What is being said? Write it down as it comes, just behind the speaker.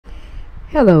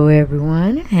Hello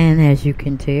everyone, and as you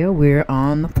can tell, we're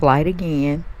on the flight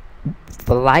again.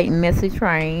 Flight messy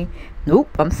train.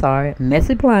 Nope, I'm sorry,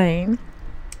 messy plane.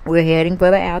 We're heading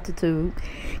for the altitude,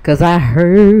 'cause I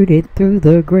heard it through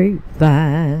the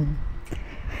grapevine.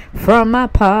 From my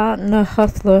partner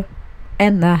hustler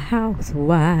and the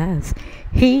housewives.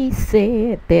 He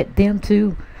said that them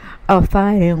two are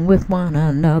fighting with one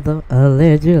another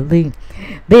allegedly,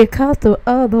 because the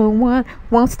other one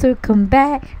wants to come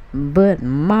back, but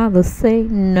Marlo say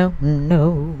no,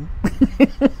 no.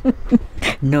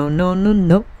 No, no, no,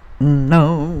 no,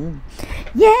 no.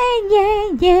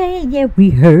 Yeah, we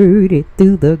heard it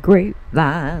through the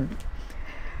grapevine.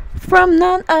 From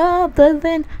none other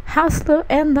than Hustler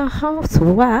and the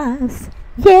Housewives.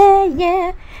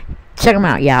 Yeah. Check them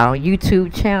out, y'all.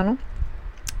 YouTube channel.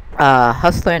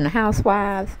 Hustler and the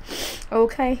Housewives.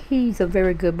 Okay, he's a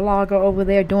very good blogger over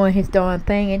there doing his darn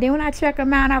thing. And then when I check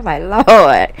him out, I was like,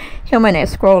 Lord, him and that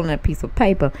scrolling a piece of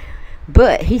paper.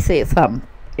 But he said something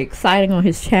exciting on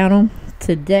his channel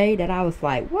today that I was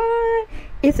like, what?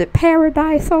 Is it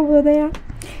paradise over there?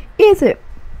 Is it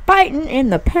fighting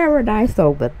in the paradise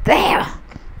over there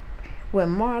with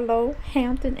Marlo,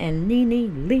 Hampton, and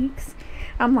neneleakes?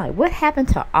 I'm like, what happened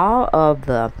to all of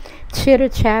the chitter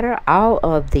chatter, all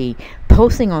of the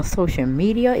posting on social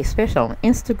media, especially on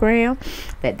Instagram,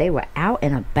 that they were out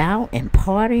and about and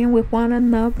partying with one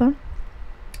another?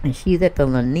 And she's at the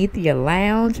Lanithia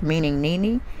Lounge, meaning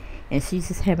Nene, and she's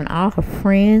just having all her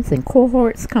friends and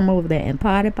cohorts come over there and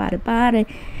party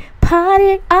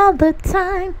all the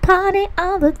time, party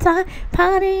all the time,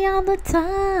 party all the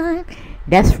time.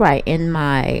 That's right. In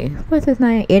my, what's his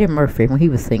name? Eddie Murphy, when he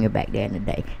was singing back there in the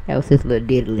day. That was his little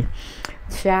diddly.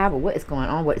 Child, but what is going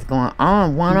on? What is going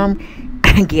on? One of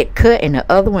them get cut and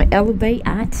the other one elevate.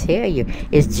 I tell you,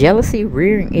 it's jealousy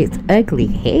rearing its ugly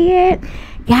head.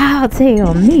 Y'all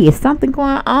tell me, is something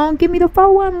going on? Give me the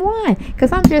 411,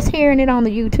 because I'm just hearing it on the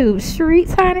YouTube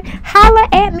streets, honey. Holla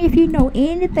at me if you know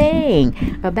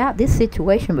anything about this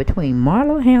situation between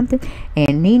Marlo Hampton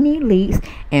and neneleakes,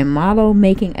 and Marlo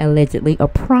making allegedly a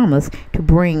promise to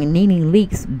bring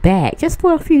neneleakes back just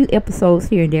for a few episodes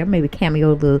here and there, maybe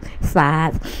cameo little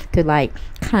slides to like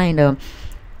kind of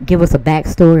give us a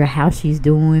backstory of how she's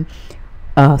doing.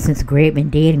 Since Greg been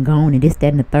dead and gone and this, that,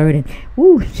 and the third, and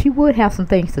woo, she would have some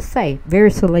things to say. Very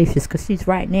salacious, because she's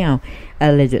right now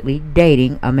allegedly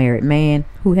dating a married man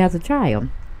who has a child.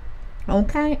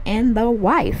 Okay, and the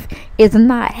wife is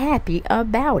not happy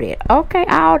about it. Okay,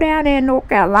 all down there in North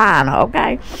Carolina.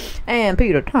 Okay, and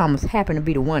Peter Thomas happened to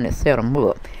be the one that set them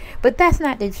up. But that's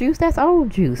not the juice, that's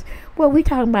old juice. What we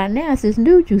talking about now is this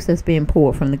new juice that's being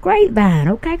poured from the grapevine,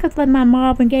 okay? Because like my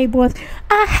Marvin Gaye boys,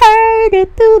 I heard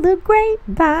it through the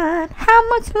grapevine. How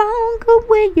much longer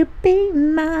will you be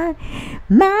mine?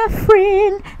 My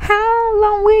friend, how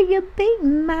long will you be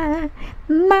mine?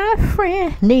 My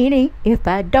friend, Nene, if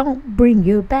I don't bring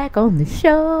you back on the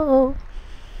show.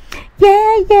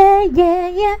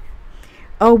 Yeah.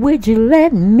 Or would you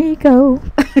let me go?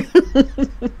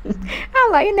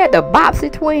 I'm like, isn't that the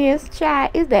Bopsy twins,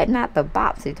 child? Is that not the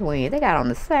Bopsy twins? They got on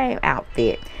the same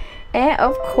outfit. And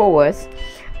of course,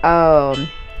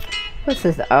 what's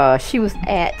this? She was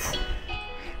at,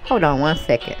 hold on one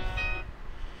second.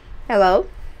 Hello?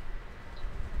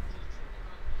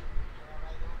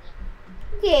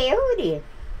 Yeah, who it is?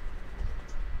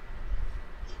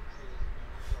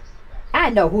 I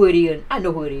know who it is.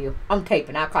 I'm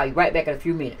taping. I'll call you right back in a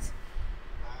few minutes.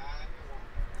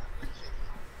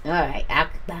 Alright,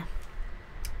 bye.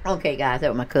 Okay, guys, that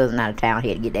was my cousin out of town.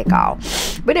 Had to get that call.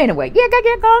 But anyway, yeah,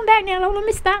 get going back now. Don't let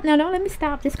me stop. Now, don't let me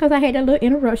stop just because I had that little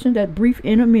interruption, that brief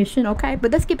intermission, okay?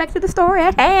 But let's get back to the story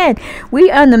at hand.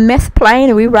 We on the mess plane,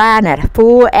 and we riding at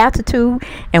full altitude,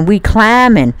 and we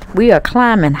are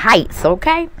climbing heights,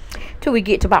 okay? Till we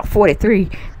get to about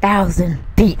 43,000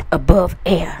 feet above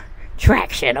air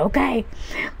traction, okay?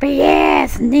 But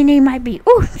yes, Nene might be,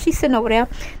 ooh, she's sitting over there.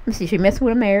 Let me see, she messing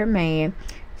with a married man.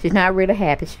 She's not really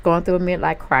happy. She's going through a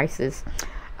midlife crisis.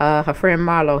 Her friend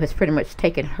Marlo has pretty much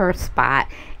taken her spot,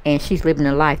 and she's living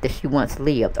the life that she once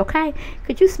lived, okay?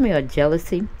 Could you smell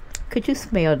jealousy? Could you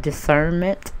smell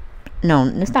discernment? No,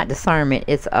 it's not discernment.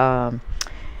 It's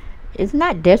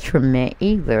not detriment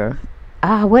either.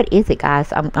 What is it,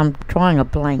 guys? I'm drawing a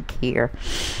blank here.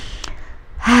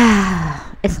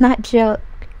 It's not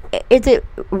is it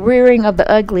rearing of the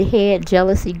ugly head,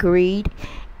 jealousy, greed?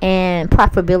 and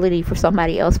profitability for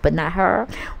somebody else but not her.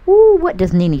 Ooh, what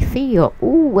does Nene feel?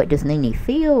 Ooh, what does Nene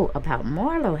feel about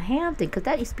Marlo Hampton? Because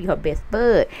that used to be her best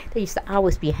bud. They used to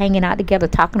always be hanging out together,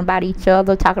 talking about each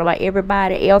other, talking about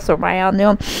everybody else around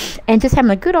them, and just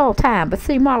having a good old time. But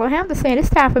see, Marlo Hampton saying it's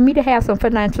time for me to have some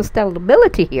financial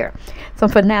stability here. Some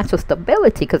financial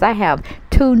stability, because I have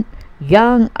 2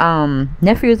 young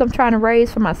nephews I'm trying to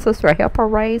raise for my sister, or help her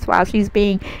raise while she's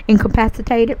being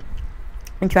incapacitated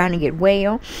and trying to get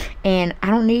well. And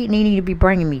I don't need Nene to be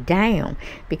bringing me down,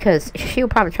 because she'll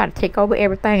probably try to take over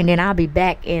everything, and then I'll be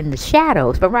back in the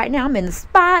shadows. But right now I'm in the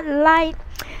spotlight,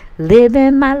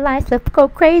 living my life. Let's go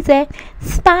crazy.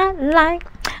 Spotlight,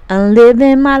 I'm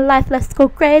living my life. Let's go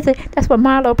crazy. That's what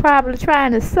Marlo probably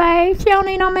trying to say. She don't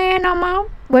need no man no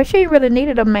more. Well, she really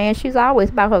needed a man. She's always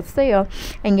by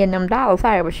herself and getting them dollars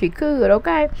however she could,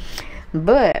 okay?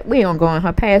 But we don't go in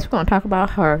her past. We're going to talk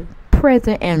about her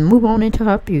present and move on into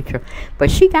her future.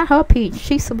 But she got her peach.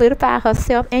 She solidified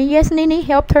herself. And yes, Nene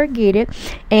helped her get it.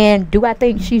 And do I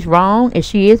think she's wrong? And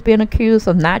she is being accused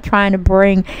of not trying to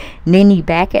bring Nene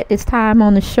back at this time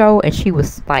on the show. And she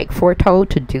was like foretold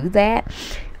to do that.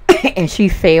 And she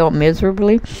failed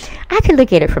miserably. I can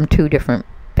look at it from 2 different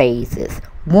phases.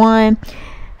 One,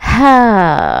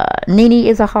 Nene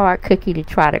is a hard cookie to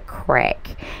try to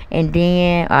crack, and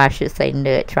then, or I should say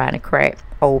nut, trying to crack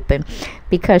open,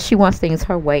 because she wants things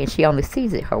her way and she only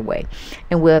sees it her way.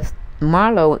 And with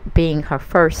Marlo being her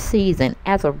first season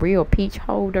as a real peach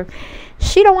holder,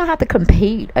 she don't want to have to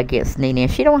compete against Nene.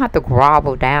 She don't have to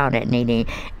grovel down at Nene,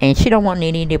 and she don't want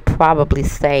Nene to probably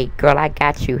say, girl, I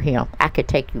got you here, I could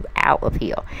take you out of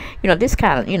here. You know, this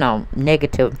kind of, you know,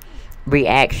 negative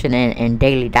reaction and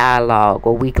daily dialogue,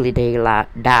 or weekly daily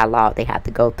dialogue they have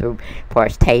to go through for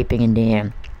us taping, and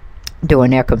then doing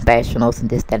their confessionals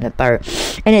and this, that, and the third.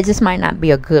 And it just might not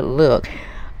be a good look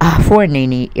for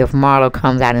Nene if Marlo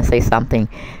comes out and say something,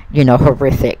 you know,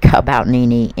 horrific about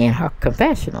Nene in her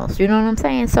confessionals. You know what I'm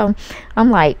saying? So I'm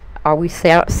like, are we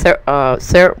what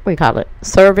do you call it?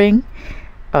 Serving?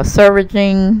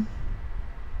 Serving?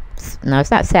 No,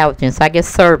 it's not salvaging. So I guess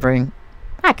serving.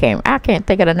 I can't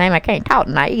think of the name. I can't talk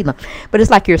tonight either. But it's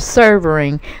like you're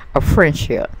serving a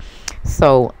friendship.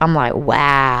 So I'm like,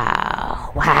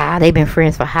 wow. They've been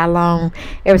friends for how long?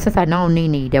 Ever since I know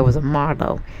Nene, there was a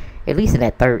Marlo. At least in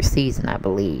that 3rd season, I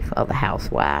believe, of The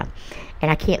Housewives.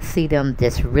 And I can't see them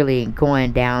just really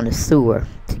going down the sewer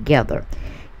together.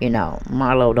 You know,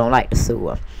 Marlo don't like the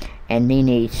sewer. And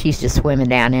Nene, she's just swimming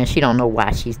down there, and she don't know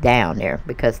why she's down there.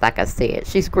 Because, like I said,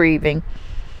 she's grieving.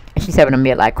 And she's having a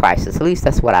midlife crisis. At least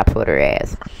that's what I put her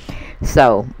as.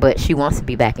 So, but she wants to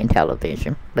be back in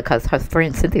television, because her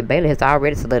friend cynthiabailey has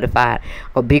already solidified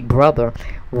a Big Brother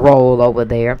role over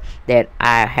there, that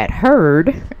I had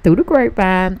heard through the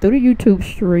grapevine, through the YouTube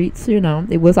streets, you know,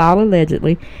 it was all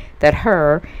allegedly, that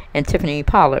her and Tiffany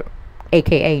Pollard,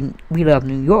 aka We Love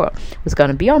New York, was going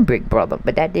to be on Big Brother.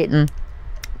 But that didn't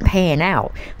pan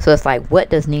out. So it's like,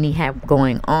 what does Nene have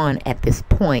going on at this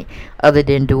point, other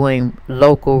than doing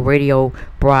local radio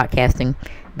broadcasting,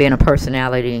 being a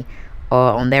personality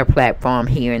on their platform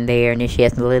here and there, and then she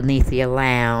has the Lenithia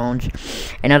Lounge,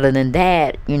 and other than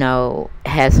that, you know,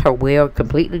 has her well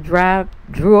completely dried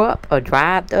up? I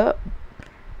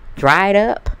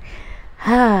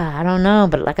don't know,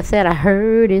 but like I said, I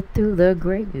heard it through the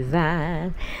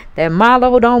grapevine that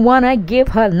Marlo don't want to give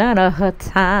her none of her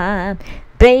time.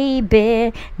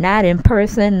 Baby, not in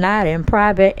person, not in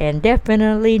private, and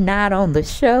definitely not on the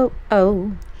show.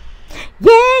 Oh,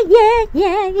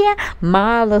 yeah.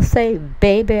 Marlo say,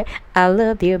 baby, I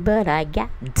love you, but I got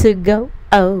to go.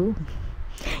 Oh,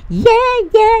 yeah.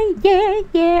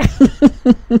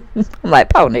 I'm like,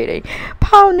 poor Nene,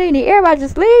 everybody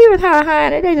just leaving her,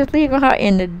 honey. They just leaving her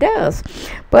in the dust.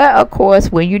 But of course,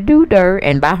 when you do dirt,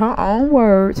 and by her own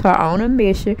words, her own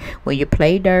admission, when you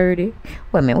play dirty,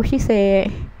 wait a minute, what she said?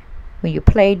 When you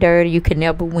play dirty, you can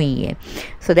never win.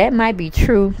 So that might be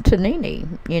true to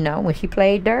Nene. You know, when she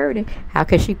played dirty, how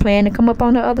can she plan to come up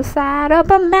on the other side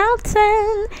of a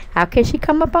mountain? How can she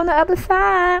come up on the other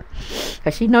side?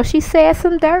 Because she knows she said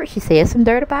some dirt. She said some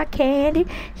dirt about Kandi.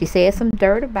 She said some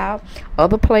dirt about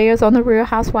other players on the Real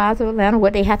Housewives of Atlanta,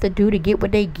 what they have to do to get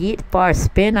what they get as far as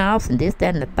spin-offs and this,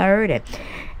 that, and the third. And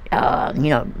you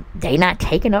know, they not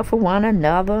taking up for one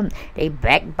another. They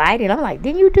backbiting. I'm like,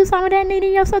 didn't you do some of that,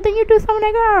 Nene, yourself? Didn't you do some of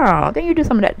that, girl? Didn't you do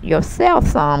some of that yourself,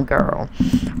 some girl?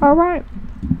 All right.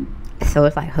 So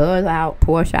it's like hers out,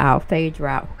 Portia out, Phaedra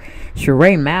out.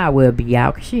 Sheree Mal will be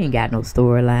out because she ain't got no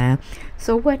storyline.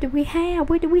 So what do we have?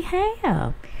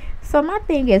 So my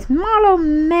thing is, Marlo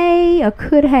may or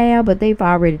could have, but they've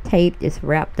already taped. It's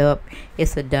wrapped up.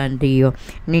 It's a done deal.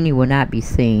 Nene will not be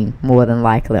seen more than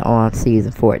likely on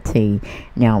season 14.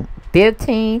 Now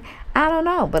 15, I don't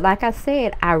know. But like I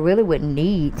said, I really would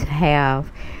need to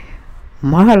have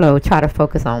Marlo try to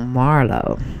focus on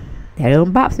Marlo. That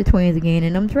them Bopsy twins again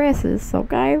in them dresses,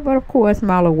 okay? But of course,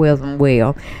 Marlo wears them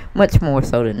well, much more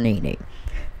so than Nene.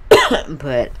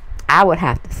 But I would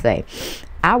have to say,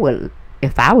 I would,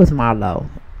 if I was Marlo,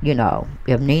 you know,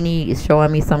 if Nene is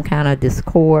showing me some kind of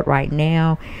discord right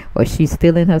now, or she's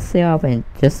feeling herself and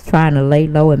just trying to lay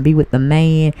low and be with the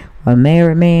man, or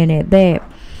married man at that,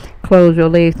 close your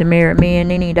legs to married men,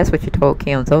 Nene. That's what you told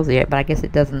Kim Zolciak, but I guess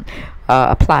it doesn't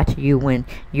apply to you when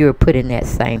you're put in that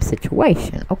same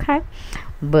situation, okay?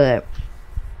 But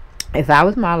if I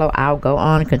was Marlo, I'll go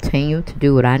on and continue to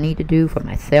do what I need to do for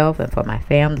myself and for my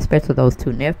family, especially those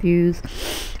two nephews.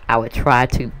 I would try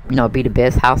to, you know, be the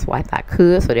best housewife I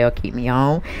could, so they'll keep me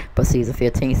on. But season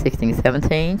 15, 16,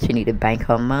 17, she need to bank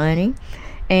her money.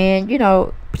 And, you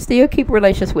know, still keep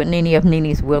relations with Nene if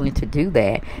Nene's willing to do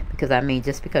that. Because, I mean,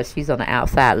 just because she's on the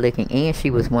outside looking in, she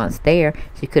was once there.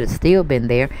 She could have still been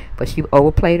there, but she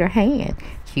overplayed her hand.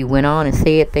 She went on and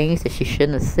said things that she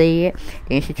shouldn't have said.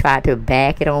 Then she tried to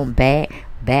back it on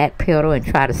backpedal and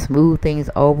try to smooth things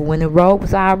over when the road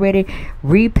was already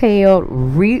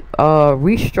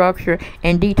restructured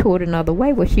and detoured another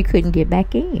way where she couldn't get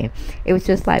back in. It was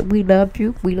just like, we loved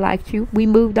you, we liked you, we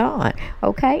moved on,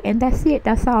 okay? And that's it.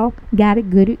 That's all. Got it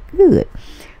good.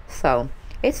 So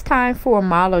it's time for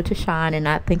Marlo to shine and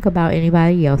not think about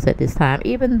anybody else at this time,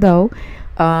 even though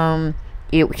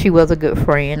she was a good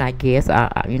friend, I guess.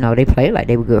 You know, they played like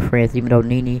they were good friends, even though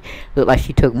Nene looked like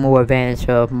she took more advantage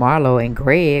of Marlo and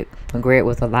Greg when Greg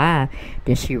was alive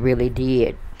than she really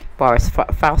did, as far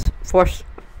as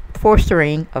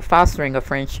fostering a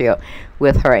friendship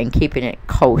with her and keeping it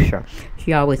kosher.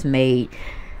 She always made,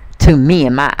 to me,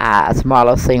 in my eyes,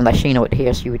 Marlo seemed like she didn't know what the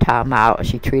hell she was talking about.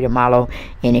 She treated Marlo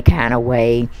any kind of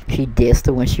way. She dissed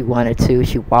her when she wanted to.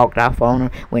 She walked off on her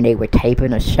when they were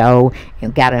taping a show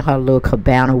and got in her little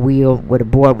cabana wheel where the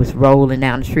boy was rolling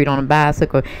down the street on a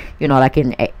bicycle. You know, like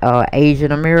in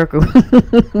Asian America,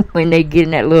 when they get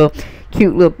in that little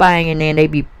cute little thing and then they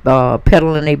be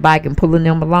pedaling their bike and pulling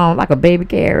them along like a baby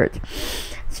carriage.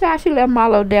 She left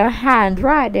Marlo there high and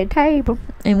dry at that table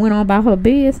and went on about her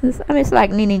business. I mean, it's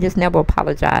like Nene just never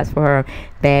apologized for her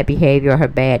bad behavior or her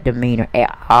bad demeanor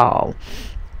at all.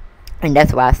 And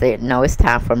that's why I said, no, it's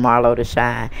time for Marlo to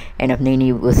shine. And if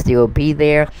Nene will still be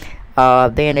there,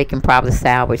 then they can probably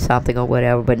salvage something or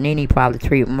whatever. But Nene probably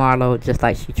treat Marlo just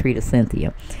like she treated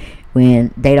Cynthia.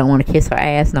 When they don't want to kiss her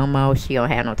ass no more, she don't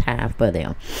have no time for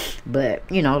them. But,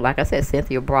 you know, like I said,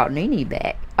 Cynthia brought Nene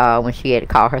back when she had to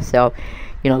call herself,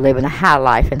 you know, living a high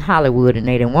life in Hollywood, and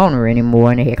they didn't want her anymore,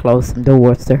 and they had closed some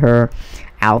doors to her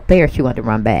out there. She wanted to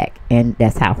run back, and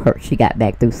that's how she got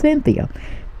back through Cynthia.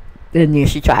 And then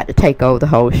she tried to take over the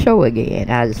whole show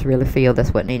again. I just really feel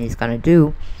that's what Nene's going to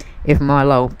do. If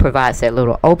Marlo provides that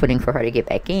little opening for her to get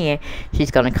back in,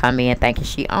 she's going to come in thinking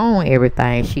she owned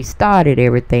everything. She started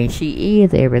everything. She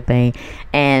is everything.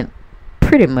 And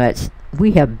pretty much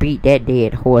we have beat that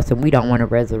dead horse, and we don't want to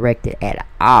resurrect it at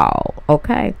all,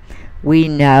 okay? We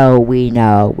know.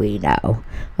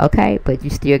 Okay, but you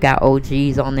still got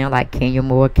OGs on there like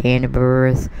Kenyamoore,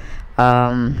 Kandiburruss.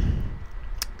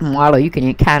 Marlo, you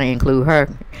can kind of include her,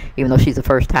 even though she's a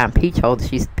first-time peach holder.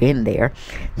 She's been there.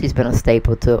 She's been a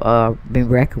staple to be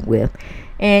reckoned with.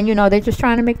 And, you know, they're just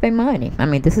trying to make their money. I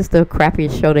mean, this is the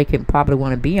crappiest show they can probably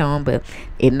want to be on, but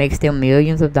it makes them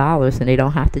millions of dollars, and they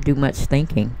don't have to do much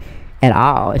thinking at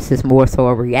all. It's just more so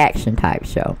a reaction type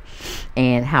show,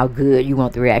 and how good you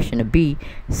want the reaction to be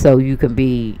so you can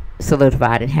be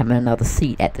solidified and having another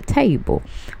seat at the table,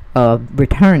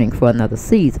 returning for another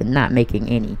season, not making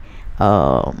any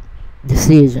important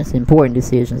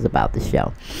decisions about the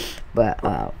show. But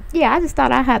yeah, I just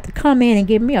thought I had to come in and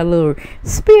give me a little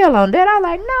spiel on that. I was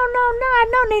like, no, I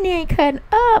know Nene ain't cutting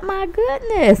up. My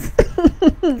goodness.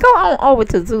 Go on over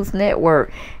to Zeus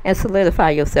Network and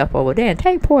solidify yourself over there and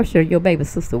take Portia, your baby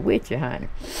sister, with you, honey.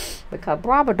 Because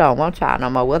Bravo don't want y'all no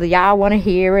more. Whether y'all want to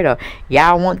hear it or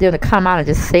y'all want them to come out and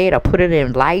just say it or put it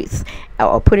in lights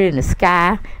or put it in the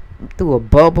sky through a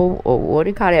bubble, or what do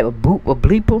you call that, a boop, a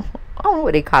bleeper? I don't know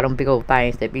what they call them big old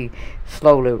things that be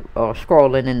slowly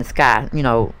scrolling in the sky, you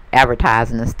know,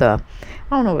 advertising and stuff.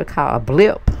 I don't know what they call a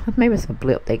blip. Maybe it's a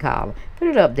blip they call it. Put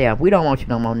it up there. We don't want you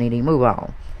no more, Nene. Move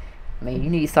on. I mean,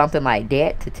 you need something like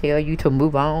that to tell you to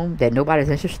move on, that nobody's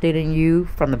interested in you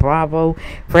from the Bravo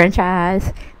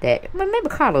franchise. That, well, maybe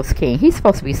Carlos King, he's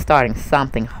supposed to be starting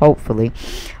something, hopefully.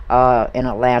 in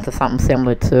Atlanta, something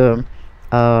similar to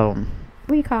what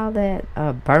do you call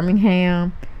that?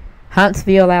 Birmingham,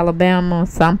 Huntsville, Alabama,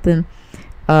 something.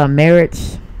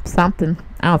 Marriage, something.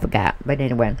 I don't forgot. But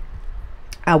anyway,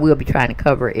 I will be trying to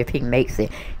cover it if he makes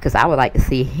it, because I would like to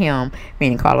see him,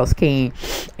 meaning Carlos King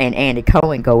and Andy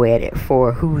Cohen, go at it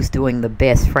for who's doing the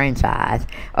best franchise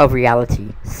of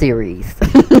reality series.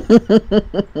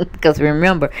 Because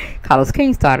remember, Carlos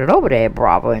King started over there at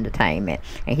Bravo Entertainment,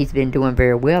 and he's been doing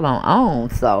very well on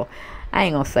OWN. So I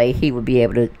ain't gonna say he would be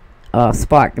able to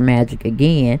spark the magic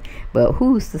again, but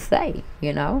who's to say?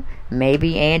 You know,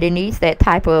 maybe Andy needs that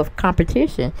type of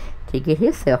competition to get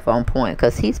himself on point,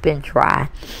 because he's been dry,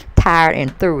 tired,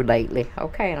 and through lately.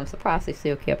 Okay, and I'm surprised he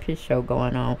still kept his show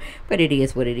going on, but it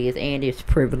is what it is. Andy is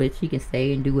privileged. He can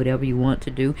stay and do whatever you want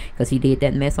to do, because he did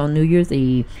that mess on New Year's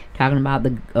Eve talking about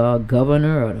the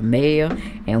governor or the mayor,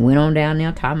 and went on down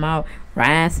there talking about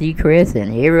Ryan Seacrest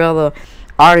and every other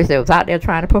artist that was out there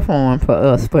trying to perform for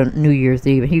us for New Year's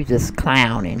Eve. He was just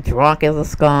clowning, drunk as a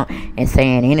skunk, and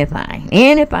saying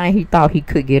anything he thought he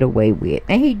could get away with,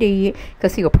 and he did,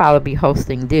 because he will probably be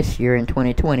hosting this year in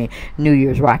 2020 New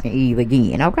Year's Rockin' Eve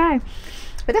again. Okay,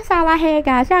 but that's all I had,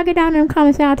 guys. Y'all get down in the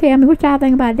comments and tell me what y'all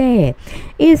think about that.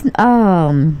 Is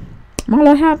Marlo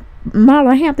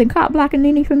Hampton caught blocking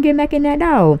Nene from getting back in that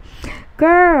door?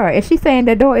 Girl, if she's saying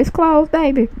the door is closed,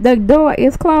 baby, the door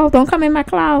is closed. Don't come in my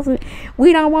closet.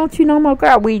 We don't want you no more,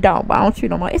 girl. We don't want you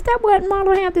no more. Is that what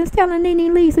Marlo Hampton's telling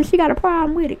neneleakes, and she got a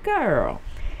problem with it, girl?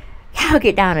 Y'all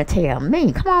get down and tell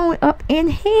me. Come on up in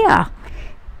here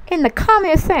in the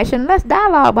comment section. Let's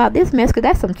dialogue about this mess, because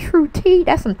that's some true tea.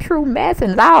 That's some true mess,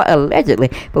 and all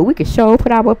allegedly. But we can sure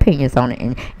put our opinions on it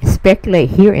and speculate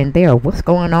here and there what's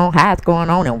going on, how it's going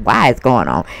on, and why it's going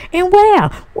on. And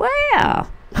well.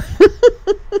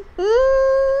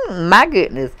 my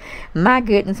goodness,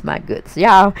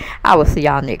 y'all. I will see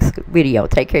y'all next video.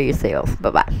 Take care of yourselves.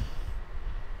 Bye bye.